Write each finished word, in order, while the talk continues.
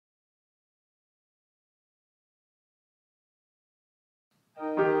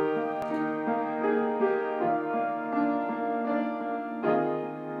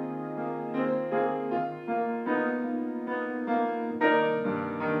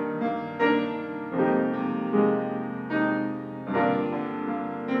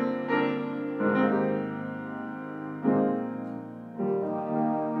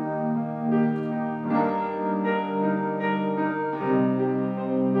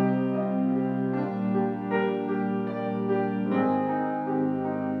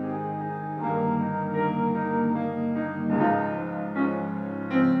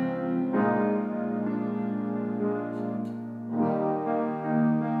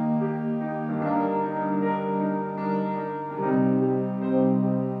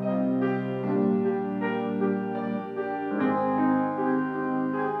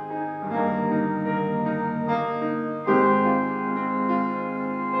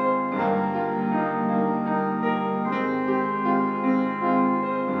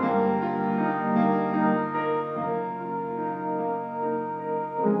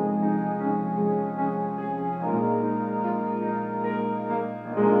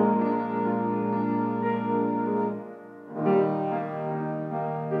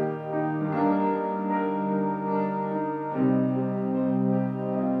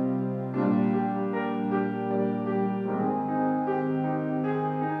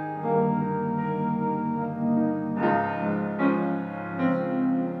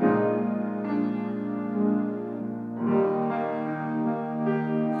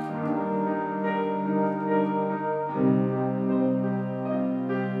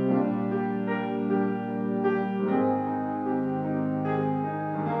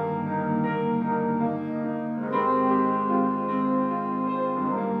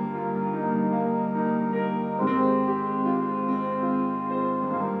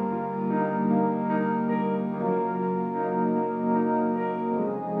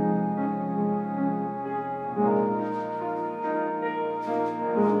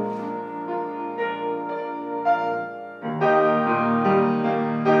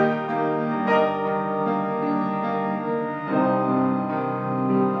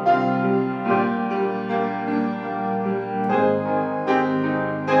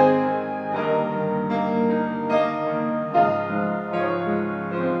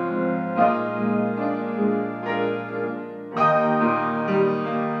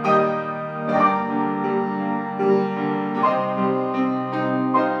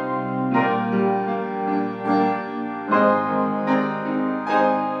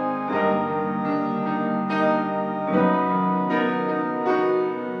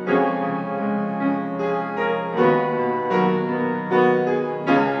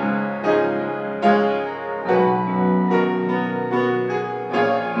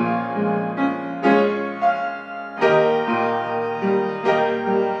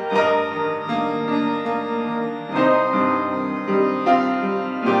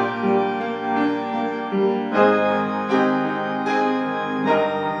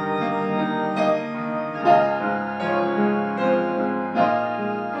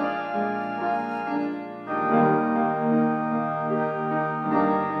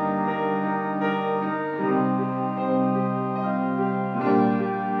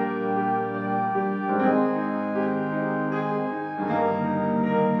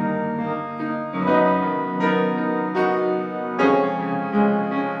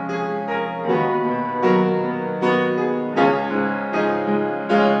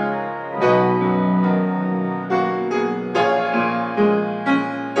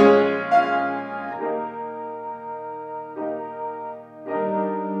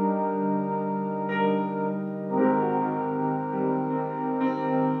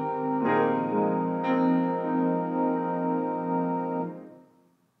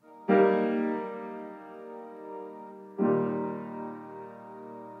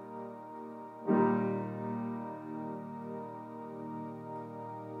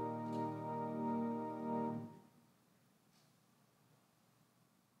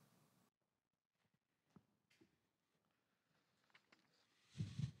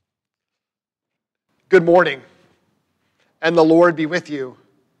Good morning, and the Lord be with you.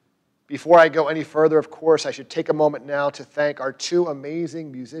 Before I go any further, of course, I should take a moment now to thank our two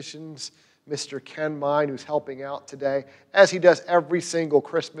amazing musicians, Mr. Ken Mine, who's helping out today, as he does every single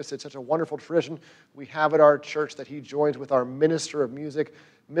Christmas. It's such a wonderful tradition we have at our church that he joins with our minister of music,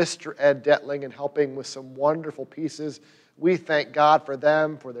 Mr. Ed Detling, in helping with some wonderful pieces. We thank God for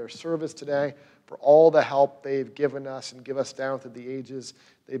them, for their service today, for all the help they've given us and give us down through the ages.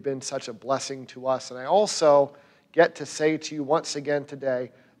 They've been such a blessing to us. And I also get to say to you once again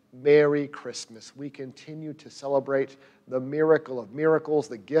today, Merry Christmas. We continue to celebrate the miracle of miracles,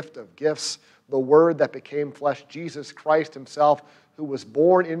 the gift of gifts, the Word that became flesh, Jesus Christ himself, who was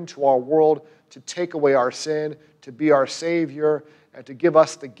born into our world to take away our sin, to be our Savior, and to give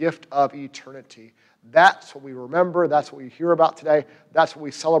us the gift of eternity. That's what we remember. That's what we hear about today. That's what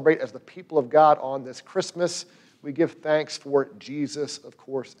we celebrate as the people of God on this Christmas. We give thanks for Jesus, of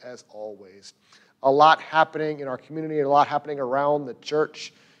course, as always. A lot happening in our community, a lot happening around the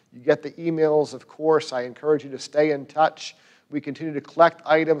church. You get the emails, of course. I encourage you to stay in touch. We continue to collect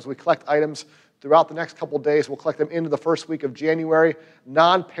items. We collect items throughout the next couple of days. We'll collect them into the first week of January.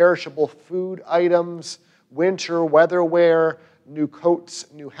 Non-perishable food items, winter weather wear, new coats,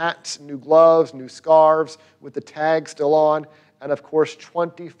 new hats, new gloves, new scarves with the tag still on, and of course,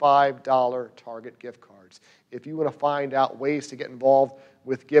 $25 Target gift cards. If you want to find out ways to get involved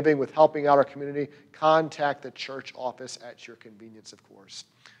with giving, with helping out our community, contact the church office at your convenience, of course.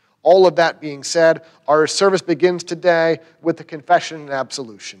 All of that being said, our service begins today with the confession and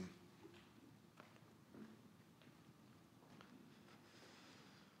absolution.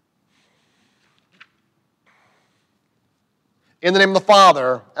 In the name of the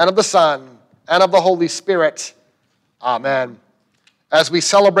Father, and of the Son, and of the Holy Spirit. Amen. As we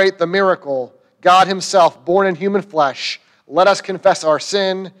celebrate the miracle, God himself born in human flesh, let us confess our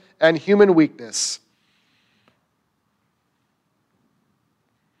sin and human weakness.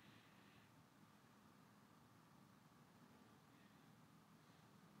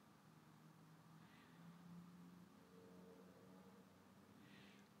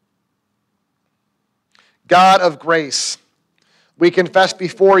 God of grace, we confess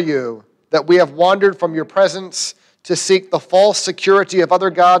before you that we have wandered from your presence to seek the false security of other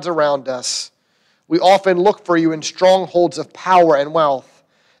gods around us. We often look for you in strongholds of power and wealth,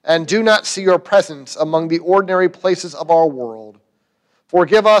 and do not see your presence among the ordinary places of our world.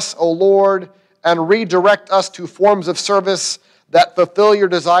 Forgive us, O Lord, and redirect us to forms of service that fulfill your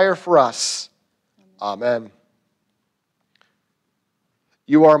desire for us. Amen.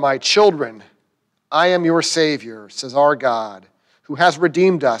 You are my children. I am your Savior, says our God, who has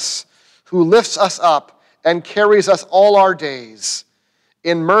redeemed us, who lifts us up and carries us all our days.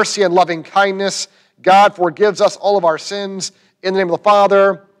 In mercy and loving kindness, God forgives us all of our sins. In the name of the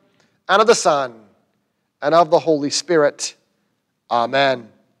Father, and of the Son, and of the Holy Spirit. Amen.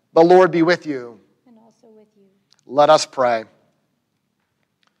 The Lord be with you. And also with you. Let us pray.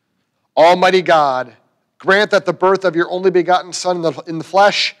 Almighty God, grant that the birth of your only begotten Son in the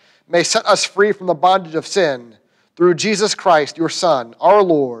flesh may set us free from the bondage of sin, through Jesus Christ, your Son, our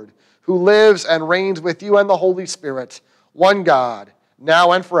Lord, who lives and reigns with you and the Holy Spirit, one God,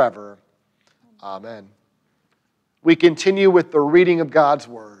 now and forever. Amen. We continue with the reading of God's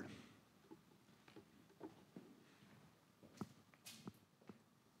Word.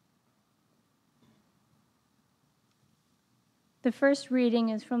 The first reading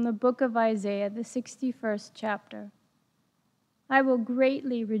is from the book of Isaiah, the 61st chapter. I will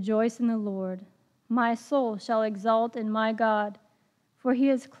greatly rejoice in the Lord. My soul shall exult in my God, for he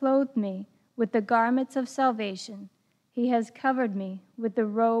has clothed me with the garments of salvation. He has covered me with the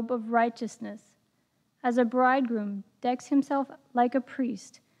robe of righteousness. As a bridegroom decks himself like a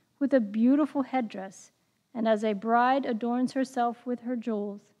priest with a beautiful headdress, and as a bride adorns herself with her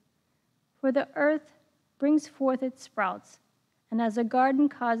jewels. For the earth brings forth its sprouts, and as a garden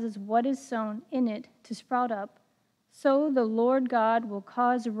causes what is sown in it to sprout up, so the Lord God will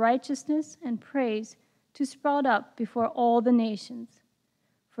cause righteousness and praise to sprout up before all the nations.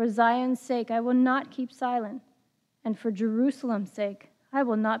 For Zion's sake I will not keep silent, and for Jerusalem's sake I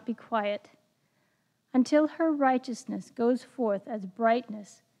will not be quiet, until her righteousness goes forth as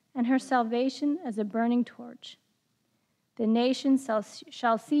brightness, and her salvation as a burning torch. The nations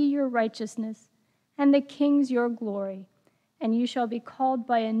shall see your righteousness, and the kings your glory, and you shall be called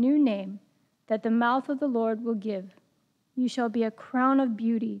by a new name that the mouth of the Lord will give. You shall be a crown of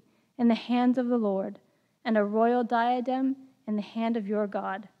beauty in the hands of the Lord, and a royal diadem in the hand of your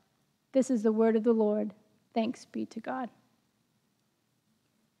God. This is the word of the Lord. Thanks be to God.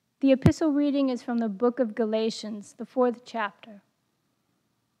 The epistle reading is from the book of Galatians, the 4th chapter.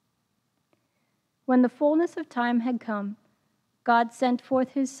 When the fullness of time had come, God sent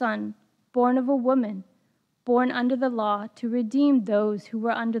forth his Son, born of a woman, born under the law, to redeem those who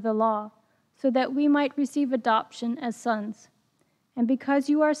were under the law, so that we might receive adoption as sons. And because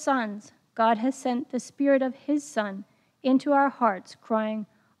you are sons, God has sent the Spirit of his Son into our hearts, crying,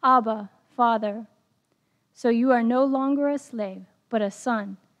 Abba, Father. So you are no longer a slave, but a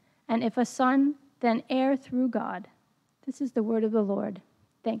son, and if a son, then heir through God. This is the word of the Lord.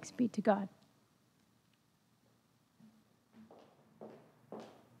 Thanks be to God.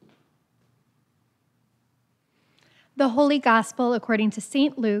 The Holy Gospel according to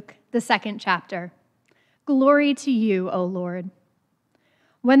St. Luke, the 2nd chapter. Glory to you, O Lord.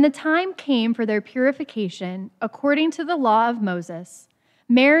 When the time came for their purification, according to the law of Moses,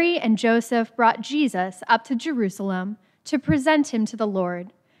 Mary and Joseph brought Jesus up to Jerusalem to present him to the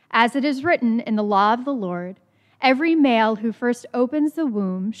Lord. As it is written in the law of the Lord, every male who first opens the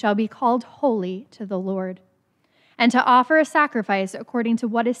womb shall be called holy to the Lord, and to offer a sacrifice according to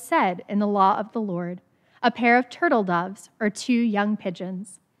what is said in the law of the Lord, a pair of turtle doves or 2 young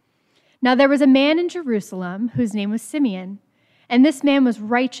pigeons. Now there was a man in Jerusalem whose name was Simeon, and this man was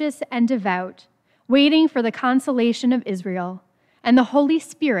righteous and devout, waiting for the consolation of Israel, and the Holy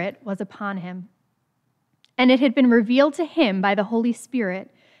Spirit was upon him. And it had been revealed to him by the Holy Spirit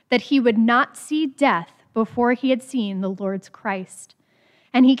that he would not see death before he had seen the Lord's Christ.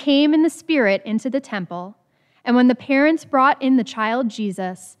 And he came in the Spirit into the temple, and when the parents brought in the child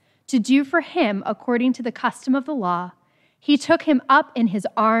Jesus, to do for him according to the custom of the law, he took him up in his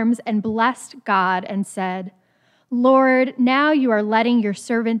arms and blessed God and said, Lord, now you are letting your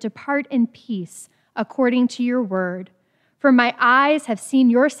servant depart in peace according to your word. For my eyes have seen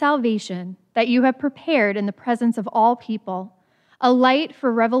your salvation that you have prepared in the presence of all people, a light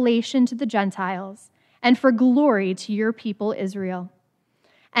for revelation to the Gentiles and for glory to your people Israel.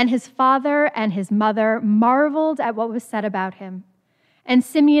 And his father and his mother marveled at what was said about him. And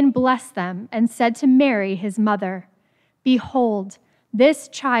Simeon blessed them and said to Mary, his mother, Behold, this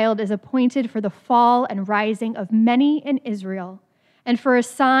child is appointed for the fall and rising of many in Israel, and for a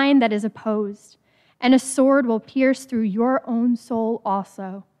sign that is opposed, and a sword will pierce through your own soul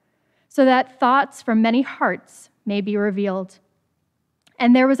also, so that thoughts from many hearts may be revealed.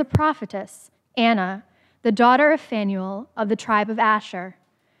 And there was a prophetess, Anna, the daughter of Phanuel of the tribe of Asher.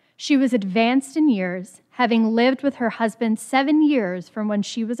 She was advanced in years, having lived with her husband 7 years from when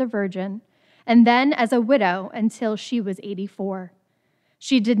she was a virgin, and then as a widow until she was 84.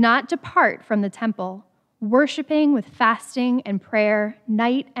 She did not depart from the temple, worshiping with fasting and prayer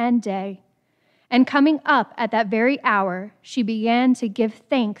night and day. And coming up at that very hour, she began to give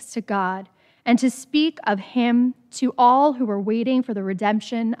thanks to God and to speak of him to all who were waiting for the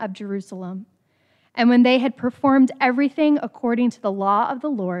redemption of Jerusalem. And when they had performed everything according to the law of the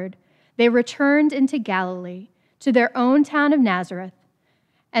Lord, they returned into Galilee, to their own town of Nazareth.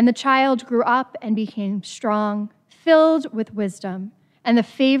 And the child grew up and became strong, filled with wisdom, and the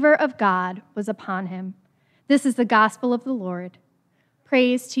favor of God was upon him. This is the gospel of the Lord.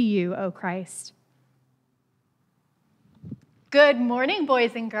 Praise to you, O Christ. Good morning,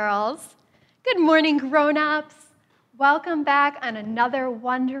 boys and girls. Good morning, grown-ups. Welcome back on another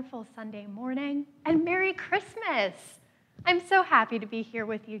wonderful Sunday morning, and Merry Christmas. I'm so happy to be here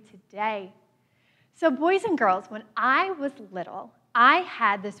with you today. So boys and girls, when I was little, I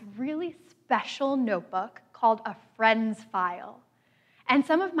had this really special notebook called a friend's file. And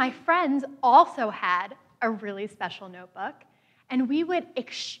some of my friends also had a really special notebook, and we would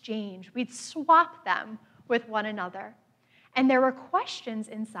exchange, we'd swap them with one another. And there were questions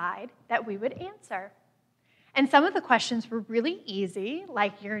inside that we would answer. And some of the questions were really easy,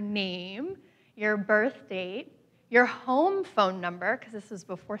 like your name, your birth date, your home phone number, because this was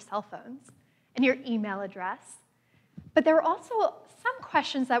before cell phones, and your email address. But there were also some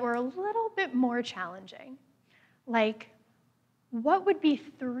questions that were a little bit more challenging, like, what would be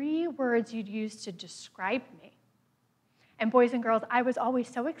 3 words you'd use to describe me? And boys and girls, I was always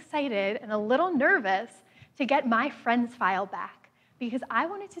so excited and a little nervous to get my friend's file back because I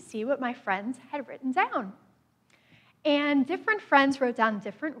wanted to see what my friends had written down. And different friends wrote down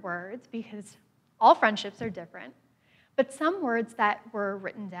different words because all friendships are different. But some words that were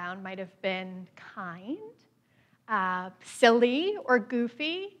written down might have been kind, silly or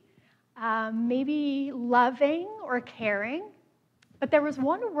goofy, maybe loving or caring. But there was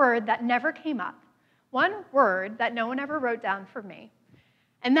one word that never came up, one word that no one ever wrote down for me,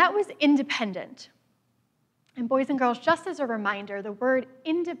 and that was independent. And boys and girls, just as a reminder, the word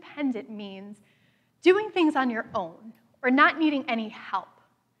independent means doing things on your own or not needing any help.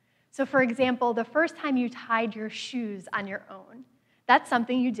 So for example, the first time you tied your shoes on your own, that's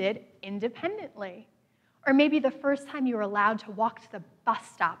something you did independently. Or maybe the first time you were allowed to walk to the bus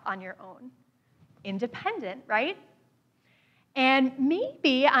stop on your own. Independent, right? And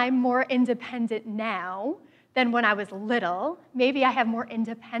maybe I'm more independent now than when I was little. Maybe I have more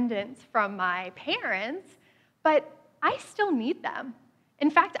independence from my parents, but I still need them. In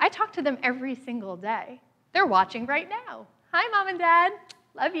fact, I talk to them every single day. They're watching right now. Hi, Mom and Dad.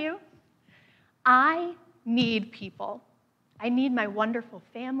 Love you. I need people. I need my wonderful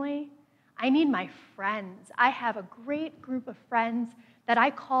family. I need my friends. I have a great group of friends that I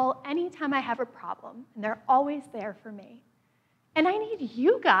call anytime I have a problem, and they're always there for me. And I need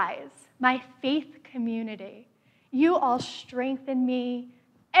you guys, my faith community. You all strengthen me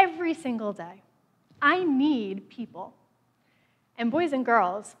every single day. I need people. And boys and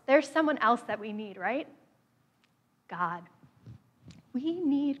girls, there's someone else that we need, right? God. We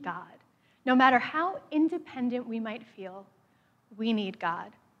need God. No matter how independent we might feel, we need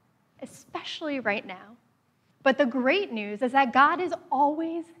God, especially right now. But the great news is that God is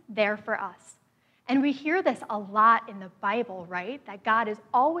always there for us. And we hear this a lot in the Bible, right? That God is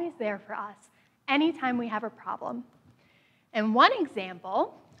always there for us anytime we have a problem. And one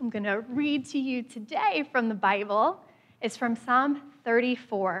example I'm going to read to you today from the Bible is from Psalm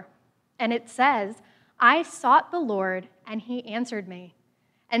 34. And it says, "I sought the Lord, and he answered me,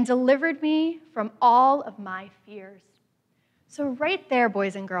 and delivered me from all of my fears." So right there,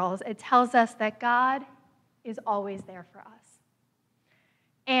 boys and girls, it tells us that God is always there for us.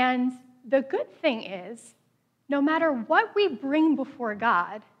 And the good thing is, no matter what we bring before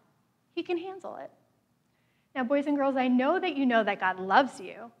God, he can handle it. Now, boys and girls, I know that God loves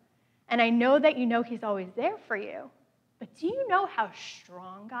you, and I know that you know he's always there for you, but do you know how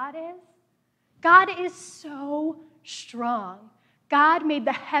strong God is? God is so strong. God made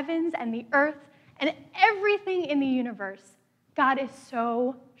the heavens and the earth and everything in the universe. God is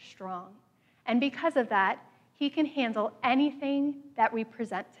so strong. And because of that, he can handle anything that we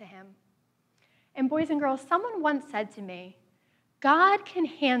present to him. And boys and girls, someone once said to me, God can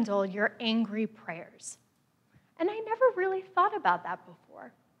handle your angry prayers. And I never really thought about that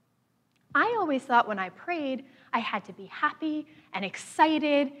before. I always thought when I prayed, I had to be happy and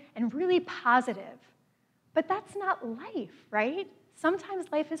excited and really positive. But that's not life, right?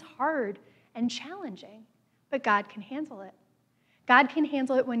 Sometimes life is hard and challenging, but God can handle it. God can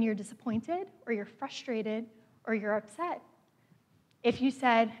handle it when you're disappointed or you're frustrated or you're upset. If you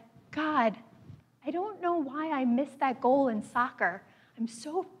said, God, I don't know why I missed that goal in soccer. I'm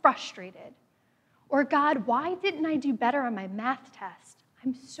so frustrated. Or God, why didn't I do better on my math test?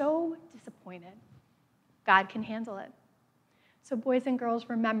 I'm so disappointed. God can handle it. So boys and girls,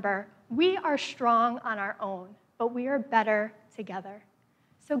 remember, we are strong on our own, but we are better together.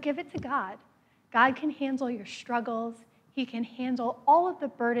 So give it to God. God can handle your struggles. He can handle all of the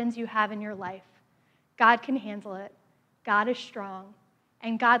burdens you have in your life. God can handle it. God is strong,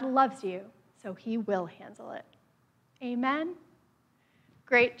 and God loves you, so he will handle it. Amen?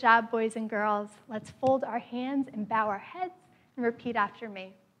 Great job, boys and girls. Let's fold our hands and bow our heads and repeat after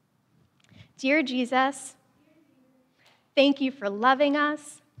me. Dear Jesus, thank you for loving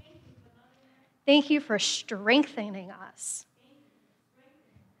us. Thank you for strengthening us.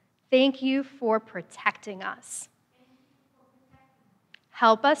 Thank you for protecting us.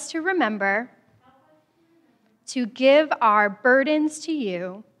 Help us to remember to give our burdens to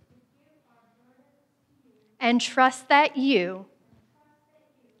you and trust that you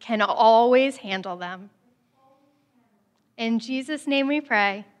can always handle them. In Jesus' name we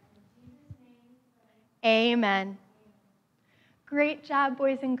pray. Amen. Great job,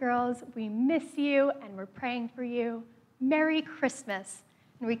 boys and girls. We miss you, and we're praying for you. Merry Christmas,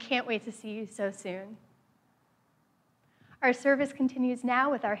 and we can't wait to see you so soon. Our service continues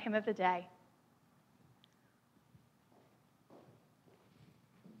now with our hymn of the day.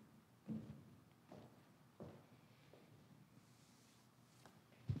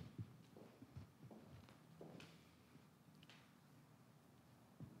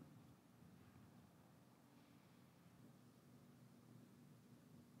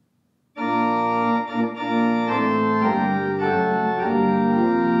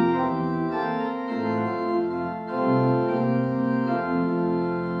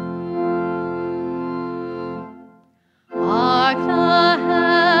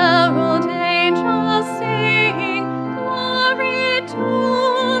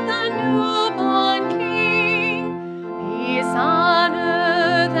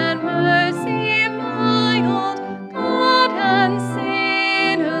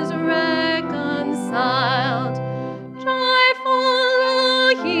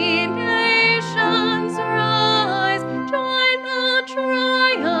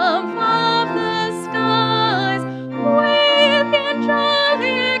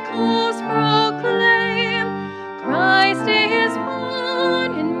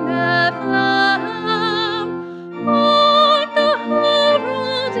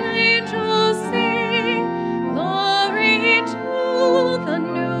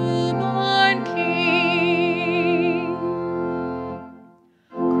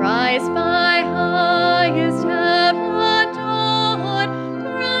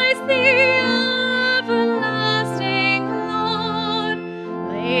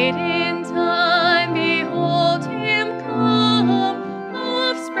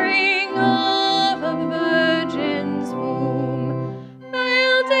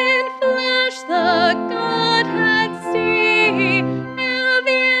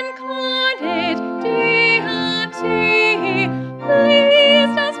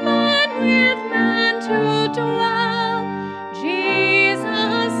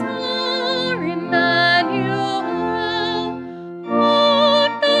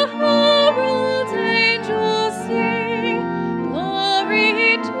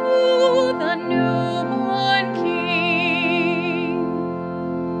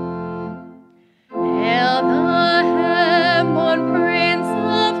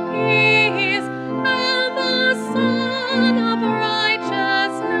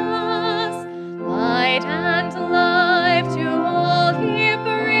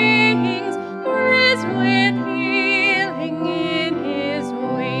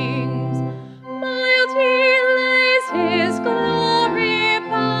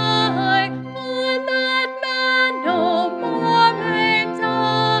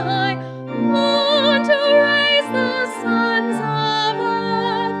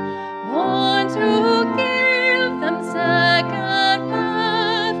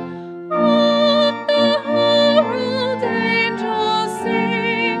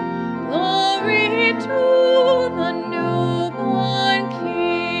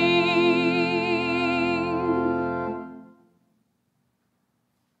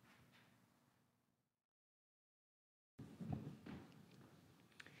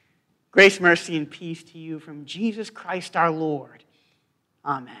 Grace, mercy, and peace to you from Jesus Christ our Lord.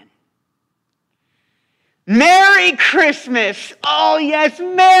 Amen. Merry Christmas! Oh yes,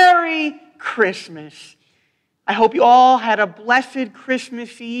 Merry Christmas. I hope you all had a blessed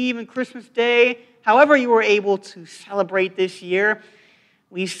Christmas Eve and Christmas Day, however you were able to celebrate this year.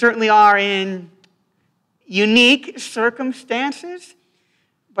 We certainly are in unique circumstances,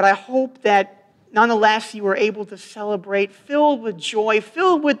 but I hope that nonetheless you were able to celebrate filled with joy,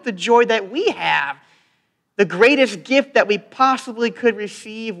 filled with the joy that we have. The greatest gift that we possibly could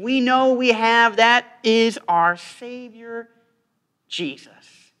receive, we know we have, that is our Savior, Jesus.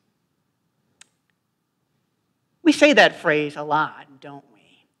 We say that phrase a lot, don't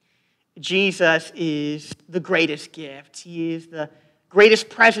we? Jesus is the greatest gift. He is the greatest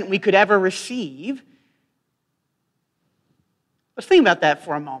present we could ever receive. Let's think about that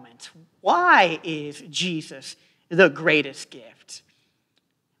for a moment. Why is Jesus the greatest gift?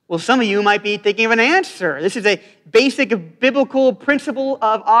 Well, some of you might be thinking of an answer. This is a basic biblical principle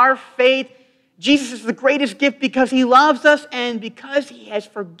of our faith. Jesus is the greatest gift because he loves us and because he has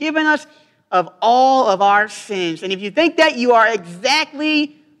forgiven us of all of our sins. And if you think that, you are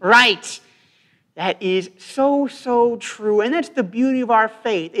exactly right. That is so, so true. And that's the beauty of our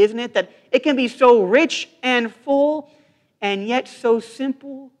faith, isn't it? That it can be so rich and full and yet so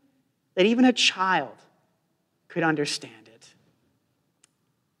simple that even a child could understand it.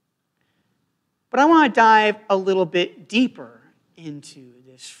 But I want to dive a little bit deeper into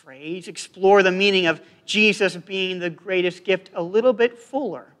this phrase, explore the meaning of Jesus being the greatest gift a little bit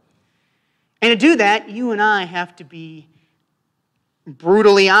fuller. And to do that, you and I have to be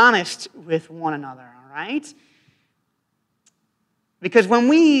brutally honest with one another, all right? Because when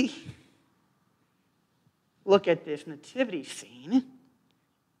we look at this nativity scene,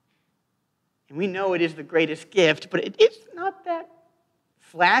 and we know it is the greatest gift, but it's not that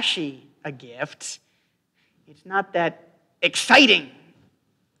flashy a gift. It's not that exciting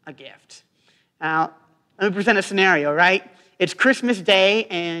a gift. Now, let me present a scenario, right? It's Christmas Day,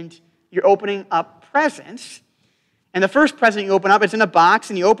 and you're opening up presents. And the first present you open up, it's in a box,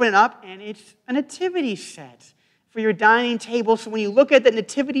 and you open it up, and it's a nativity set for your dining table. So when you look at the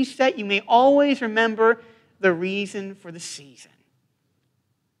nativity set, you may always remember the reason for the season.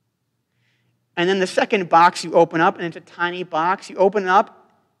 And then the second box you open up, and it's a tiny box. You open it up,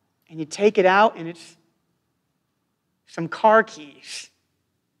 and you take it out, and it's some car keys.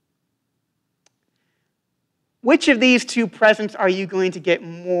 Which of these two presents are you going to get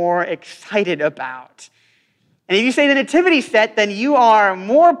more excited about? And if you say the nativity set, then you are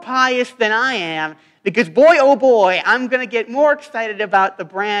more pious than I am, because boy, oh boy, I'm going to get more excited about the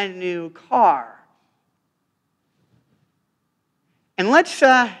brand new car. And let's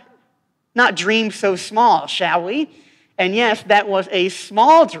not dream so small, shall we? And yes, that was a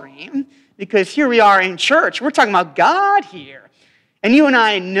small dream, because here we are in church. We're talking about God here. And you and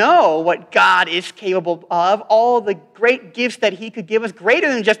I know what God is capable of, all the great gifts that he could give us,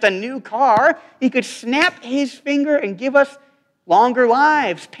 greater than just a new car. He could snap his finger and give us longer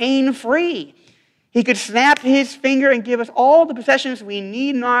lives, pain-free. He could snap his finger and give us all the possessions we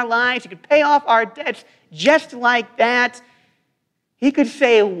need in our lives. He could pay off our debts just like that. He could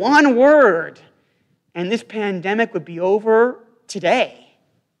say one word, and this pandemic would be over today.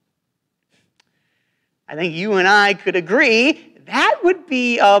 I think you and I could agree that would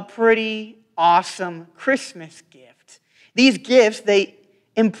be a pretty awesome Christmas gift. These gifts, they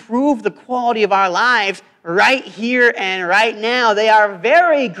improve the quality of our lives right here and right now. They are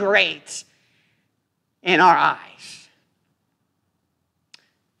very great in our eyes.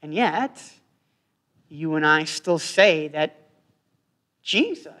 And yet, you and I still say that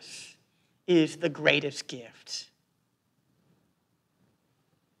Jesus is the greatest gift.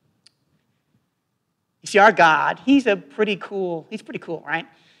 You see, our God, he's pretty cool, right?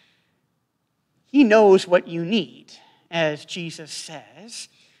 He knows what you need, as Jesus says.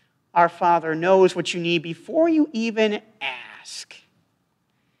 Our Father knows what you need before you even ask.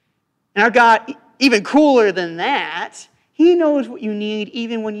 And our God, even cooler than that, he knows what you need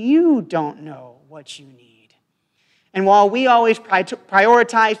even when you don't know what you need. And while we always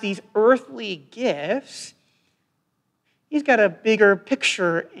prioritize these earthly gifts, he's got a bigger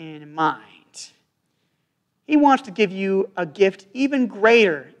picture in mind. He wants to give you a gift even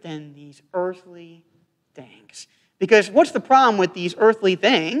greater than these earthly things. Because what's the problem with these earthly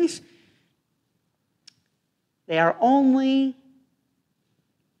things? They are only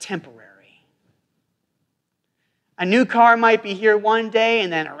temporary. A new car might be here one day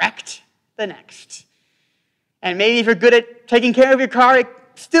and then wrecked the next. And maybe if you're good at taking care of your car, it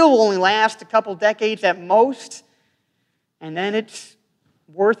still will only last a couple decades at most. And then it's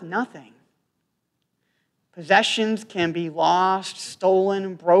worth nothing. Possessions can be lost,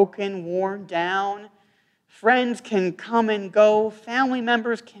 stolen, broken, worn down. Friends can come and go. Family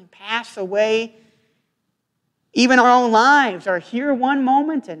members can pass away. Even our own lives are here one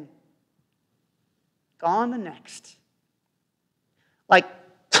moment and gone the next. Like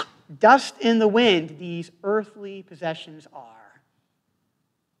dust in the wind, these earthly possessions are.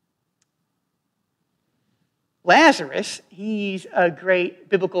 Lazarus, he's a great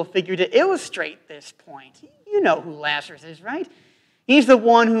biblical figure to illustrate this point. You know who Lazarus is, right? He's the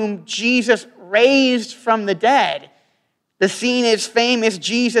one whom Jesus raised from the dead. The scene is famous.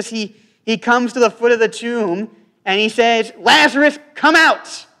 Jesus, he comes to the foot of the tomb and he says, "Lazarus, come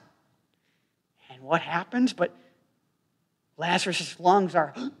out." And what happens? But Lazarus' lungs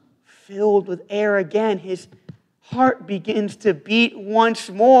are filled with air again. His heart begins to beat once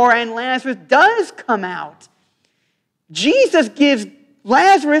more, and Lazarus does come out. Jesus gives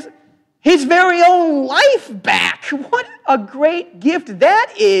Lazarus his very own life back. What a great gift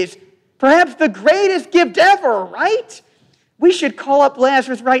that is. Perhaps the greatest gift ever, right? We should call up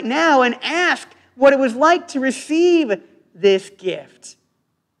Lazarus right now and ask what it was like to receive this gift.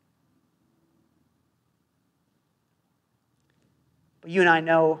 But you and I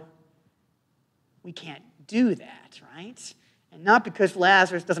know we can't do that, right? And not because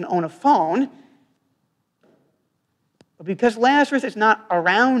Lazarus doesn't own a phone, but because Lazarus is not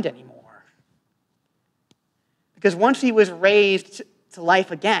around anymore. Because once he was raised to life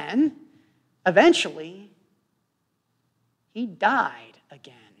again, eventually he died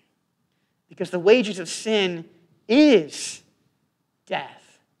again. Because the wages of sin is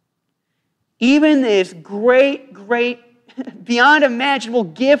death. Even this great, beyond imaginable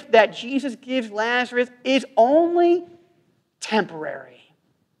gift that Jesus gives Lazarus is only temporary.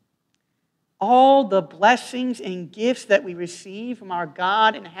 All the blessings and gifts that we receive from our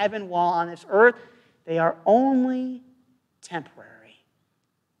God in heaven while on this earth, they are only temporary.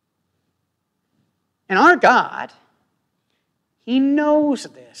 And our God, he knows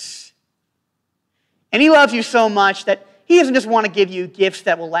this. And he loves you so much that he doesn't just want to give you gifts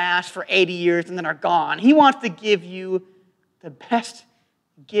that will last for 80 years and then are gone. He wants to give you the best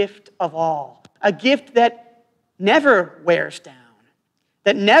gift of all. A gift that never wears down,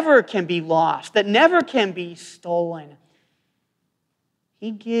 that never can be lost, that never can be stolen.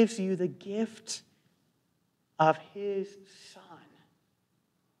 He gives you the gift of his Son.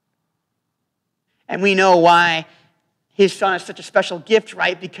 And we know why his Son is such a special gift,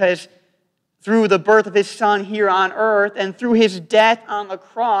 right? Because through the birth of his Son here on earth and through his death on the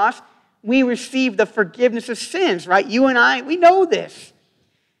cross, we receive the forgiveness of sins, right? You and I, we know this.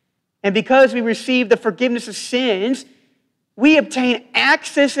 And because we receive the forgiveness of sins, we obtain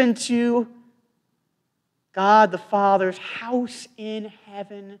access into God the Father's house in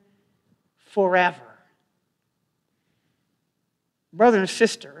heaven forever. Brothers and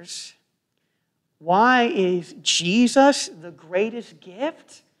sisters, why is Jesus the greatest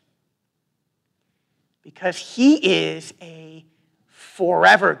gift? Because he is a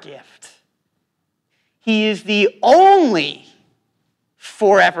forever gift. He is the only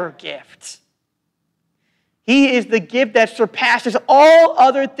forever gift. He is the gift that surpasses all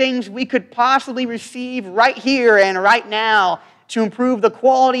other things we could possibly receive right here and right now to improve the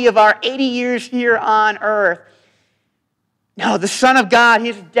quality of our 80 years here on earth. No, the Son of God,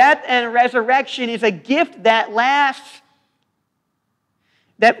 his death and resurrection is a gift that lasts.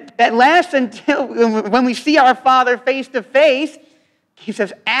 That lasts until when we see our Father face to face, gives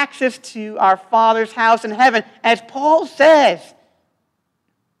us access to our Father's house in heaven. As Paul says,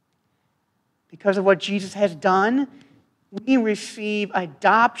 because of what Jesus has done, we receive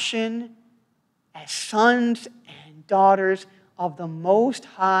adoption as sons and daughters of the Most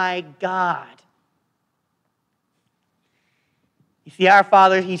High God. You see, our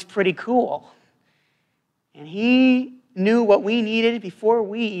Father, he's pretty cool. And he knew what we needed before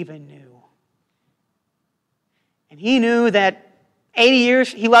we even knew. And he knew that 80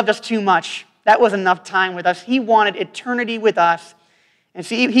 years, he loved us too much. That was enough time with us. He wanted eternity with us. And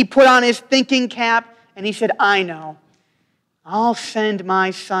so he put on his thinking cap and he said, I know. I'll send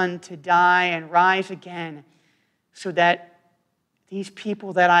my Son to die and rise again so that these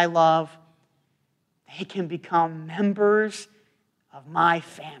people that I love, they can become members of my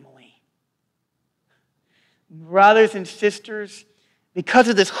family. Brothers and sisters, because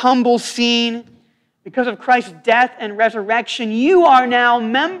of this humble scene, because of Christ's death and resurrection, you are now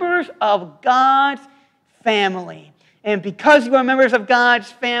members of God's family. And because you are members of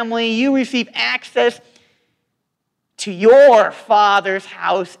God's family, you receive access to your Father's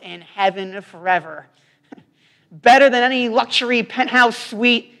house in heaven forever. Better than any luxury penthouse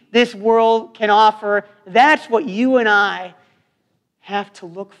suite this world can offer. That's what you and I have to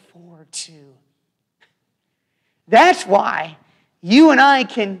look forward to. That's why you and I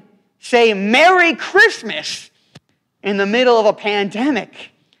can say Merry Christmas in the middle of a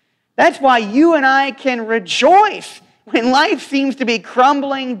pandemic. That's why you and I can rejoice when life seems to be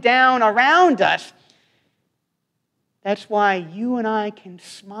crumbling down around us. That's why you and I can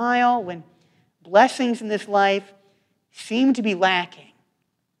smile when blessings in this life seem to be lacking.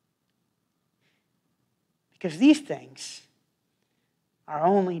 Because these things are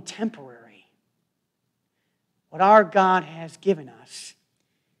only temporary. What our God has given us,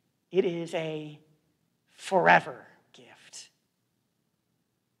 it is a forever gift.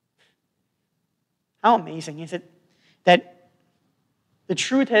 How amazing is it that the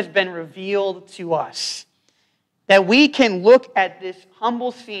truth has been revealed to us? That we can look at this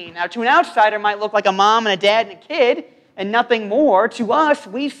humble scene. Now, to an outsider, it might look like a mom and a dad and a kid, and nothing more. To us,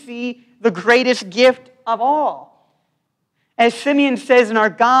 we see the greatest gift of all. As Simeon says in our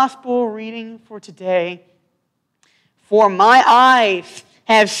gospel reading for today, for my eyes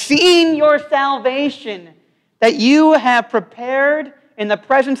have seen your salvation, that you have prepared in the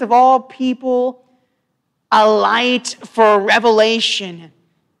presence of all people a light for revelation.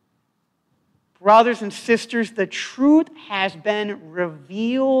 Brothers and sisters, the truth has been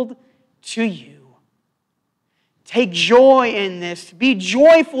revealed to you. Take joy in this. Be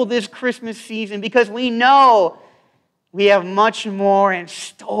joyful this Christmas season because we know we have much more in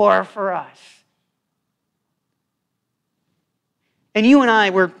store for us. And you and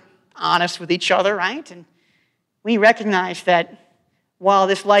I were honest with each other, right? And we recognize that while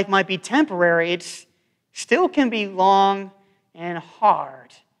this life might be temporary, it still can be long and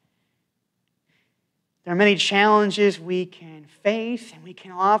hard. There are many challenges we can face, and we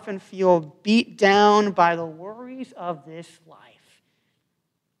can often feel beat down by the worries of this life.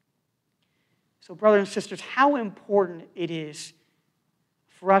 So, brothers and sisters, how important it is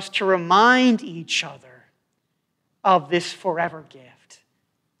for us to remind each other of this forever gift.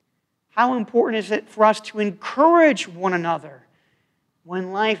 How important is it for us to encourage one another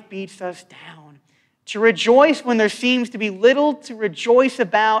when life beats us down, to rejoice when there seems to be little to rejoice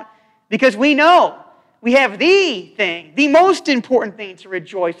about, because we know we have the thing, the most important thing to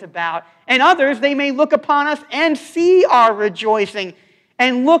rejoice about. And others, they may look upon us and see our rejoicing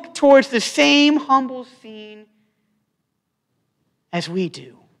and look towards the same humble scene as we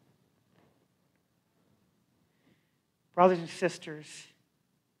do. Brothers and sisters,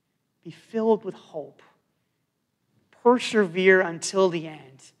 be filled with hope. Persevere until the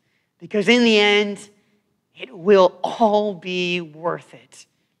end, because in the end, it will all be worth it.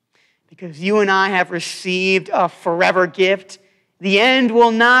 Because you and I have received a forever gift. The end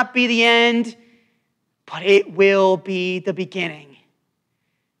will not be the end, but it will be the beginning.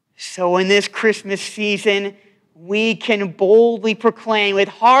 So in this Christmas season, we can boldly proclaim with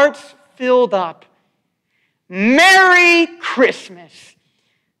hearts filled up, Merry Christmas.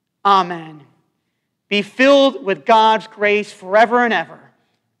 Amen. Be filled with God's grace forever and ever.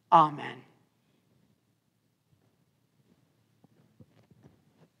 Amen.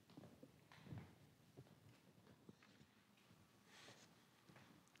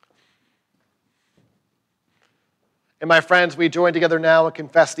 And my friends, we join together now and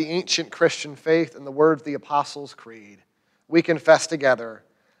confess the ancient Christian faith and the words of the Apostles' Creed. We confess together,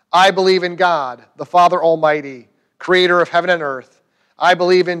 I believe in God, the Father Almighty, creator of heaven and earth. I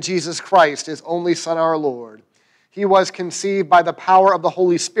believe in Jesus Christ, his only Son, our Lord. He was conceived by the power of the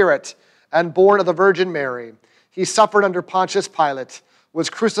Holy Spirit and born of the Virgin Mary. He suffered under Pontius Pilate, was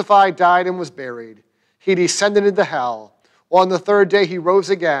crucified, died, and was buried. He descended into hell. On the third day he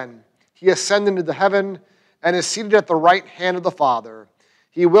rose again. He ascended into heaven and is seated at the right hand of the Father.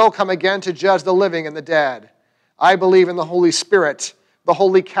 He will come again to judge the living and the dead. I believe in the Holy Spirit, the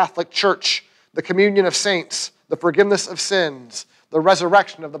Holy Catholic Church, the communion of saints, the forgiveness of sins, the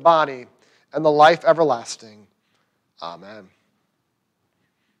resurrection of the body, and the life everlasting. Amen.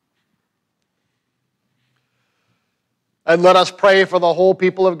 And let us pray for the whole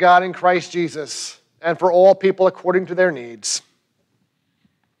people of God in Christ Jesus, and for all people according to their needs.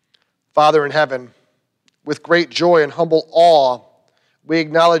 Father in heaven, with great joy and humble awe, we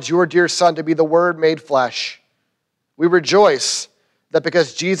acknowledge your dear Son to be the Word made flesh. We rejoice that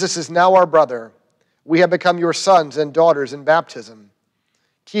because Jesus is now our brother, we have become your sons and daughters in baptism.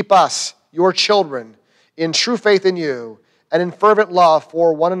 Keep us, your children, in true faith in you and in fervent love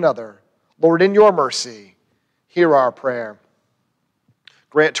for one another. Lord, in your mercy, hear our prayer.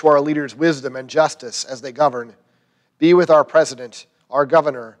 Grant to our leaders wisdom and justice as they govern. Be with our president, our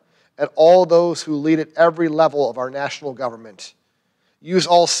governor, and all those who lead at every level of our national government. Use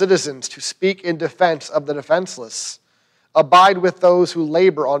all citizens to speak in defense of the defenseless. Abide with those who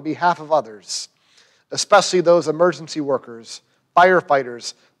labor on behalf of others, especially those emergency workers,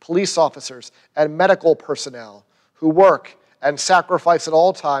 firefighters, police officers, and medical personnel who work and sacrifice at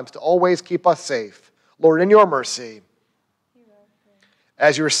all times to always keep us safe. Lord, in your mercy,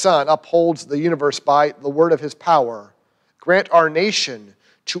 as your Son upholds the universe by the word of his power, grant our nation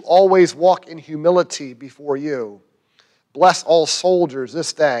to always walk in humility before you. Bless all soldiers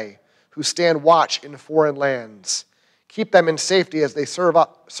this day who stand watch in foreign lands. Keep them in safety as they serve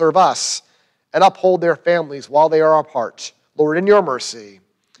us, and uphold their families while they are apart. Lord, in your mercy.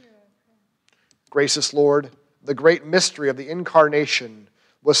 Gracious Lord, the great mystery of the Incarnation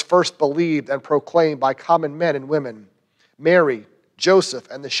was first believed and proclaimed by common men and women, Mary, Joseph,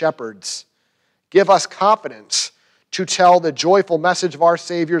 and the shepherds. Give us confidence to tell the joyful message of our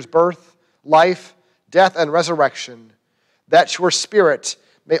Savior's birth, life, death, and resurrection, that your Spirit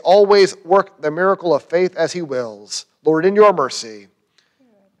may always work the miracle of faith as he wills. Lord, in your mercy,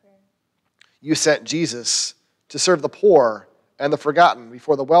 you sent Jesus to serve the poor and the forgotten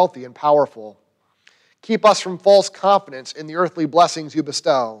before the wealthy and powerful. Keep us from false confidence in the earthly blessings you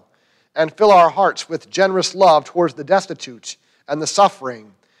bestow, and fill our hearts with generous love towards the destitute and the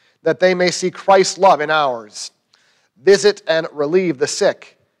suffering, that they may see Christ's love in ours. Visit and relieve the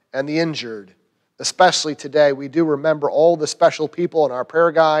sick and the injured. Especially today, we do remember all the special people in our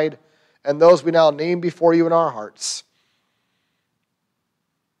prayer guide and those we now name before you in our hearts.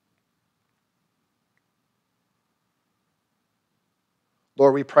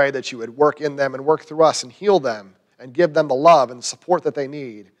 Lord, we pray that you would work in them and work through us and heal them and give them the love and the support that they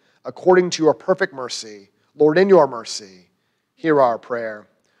need according to your perfect mercy. Lord, in your mercy, hear our prayer.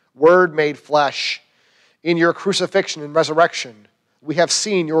 Word made flesh, in your crucifixion and resurrection, we have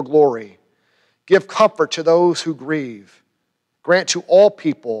seen your glory. Give comfort to those who grieve. Grant to all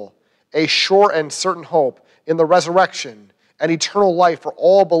people a sure and certain hope in the resurrection and eternal life for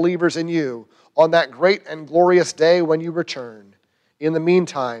all believers in you on that great and glorious day when you return. In the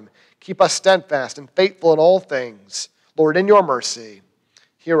meantime, keep us steadfast and faithful in all things. Lord, in your mercy,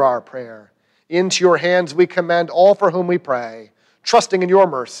 hear our prayer. Into your hands we commend all for whom we pray, trusting in your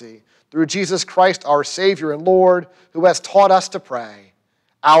mercy, through Jesus Christ, our Savior and Lord, who has taught us to pray.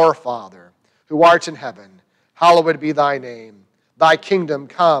 Our Father, who art in heaven, hallowed be thy name. Thy kingdom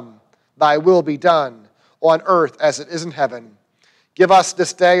come, thy will be done, on earth as it is in heaven. Give us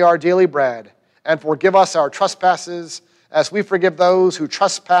this day our daily bread, and forgive us our trespasses, as we forgive those who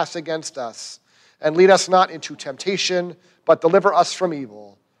trespass against us. And lead us not into temptation, but deliver us from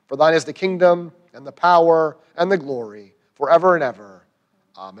evil. For thine is the kingdom, and the power, and the glory, forever and ever.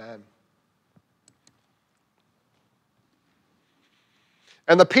 Amen.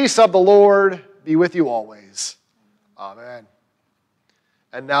 And the peace of the Lord be with you always. Amen.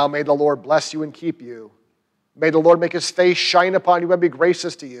 And now may the Lord bless you and keep you. May the Lord make his face shine upon you and be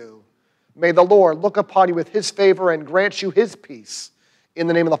gracious to you. May the Lord look upon you with his favor and grant you his peace. In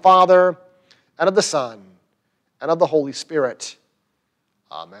the name of the Father, and of the Son, and of the Holy Spirit.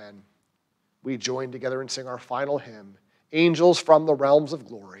 Amen. We join together and sing our final hymn, Angels from the Realms of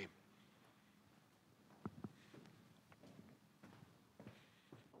Glory.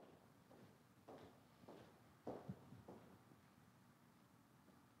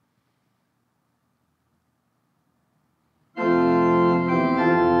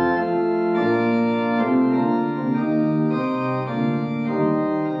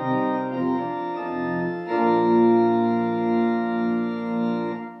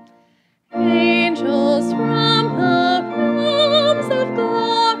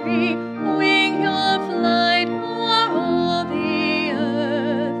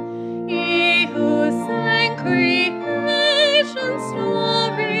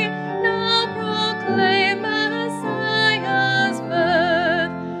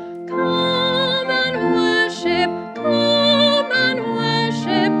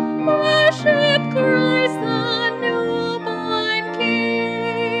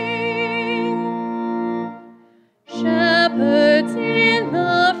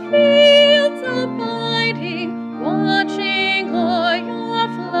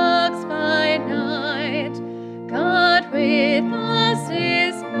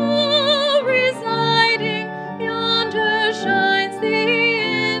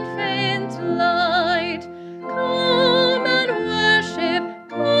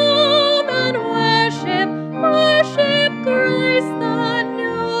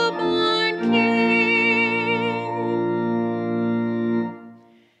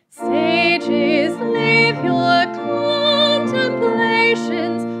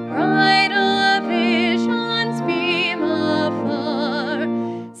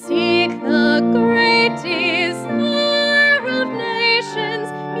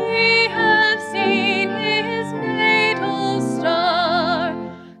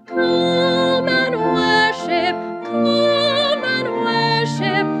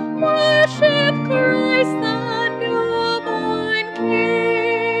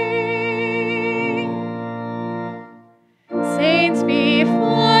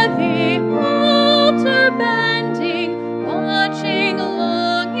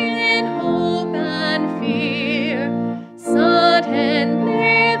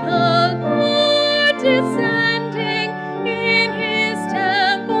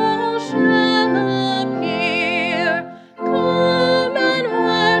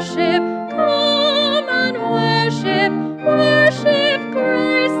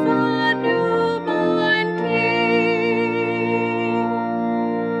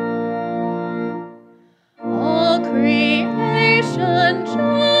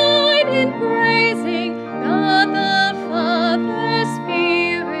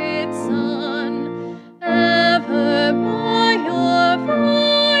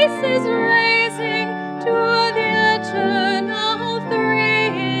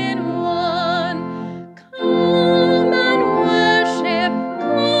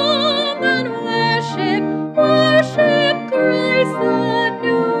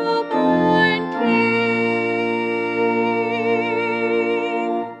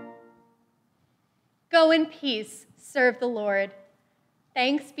 serve the Lord.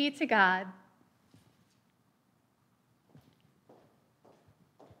 Thanks be to God.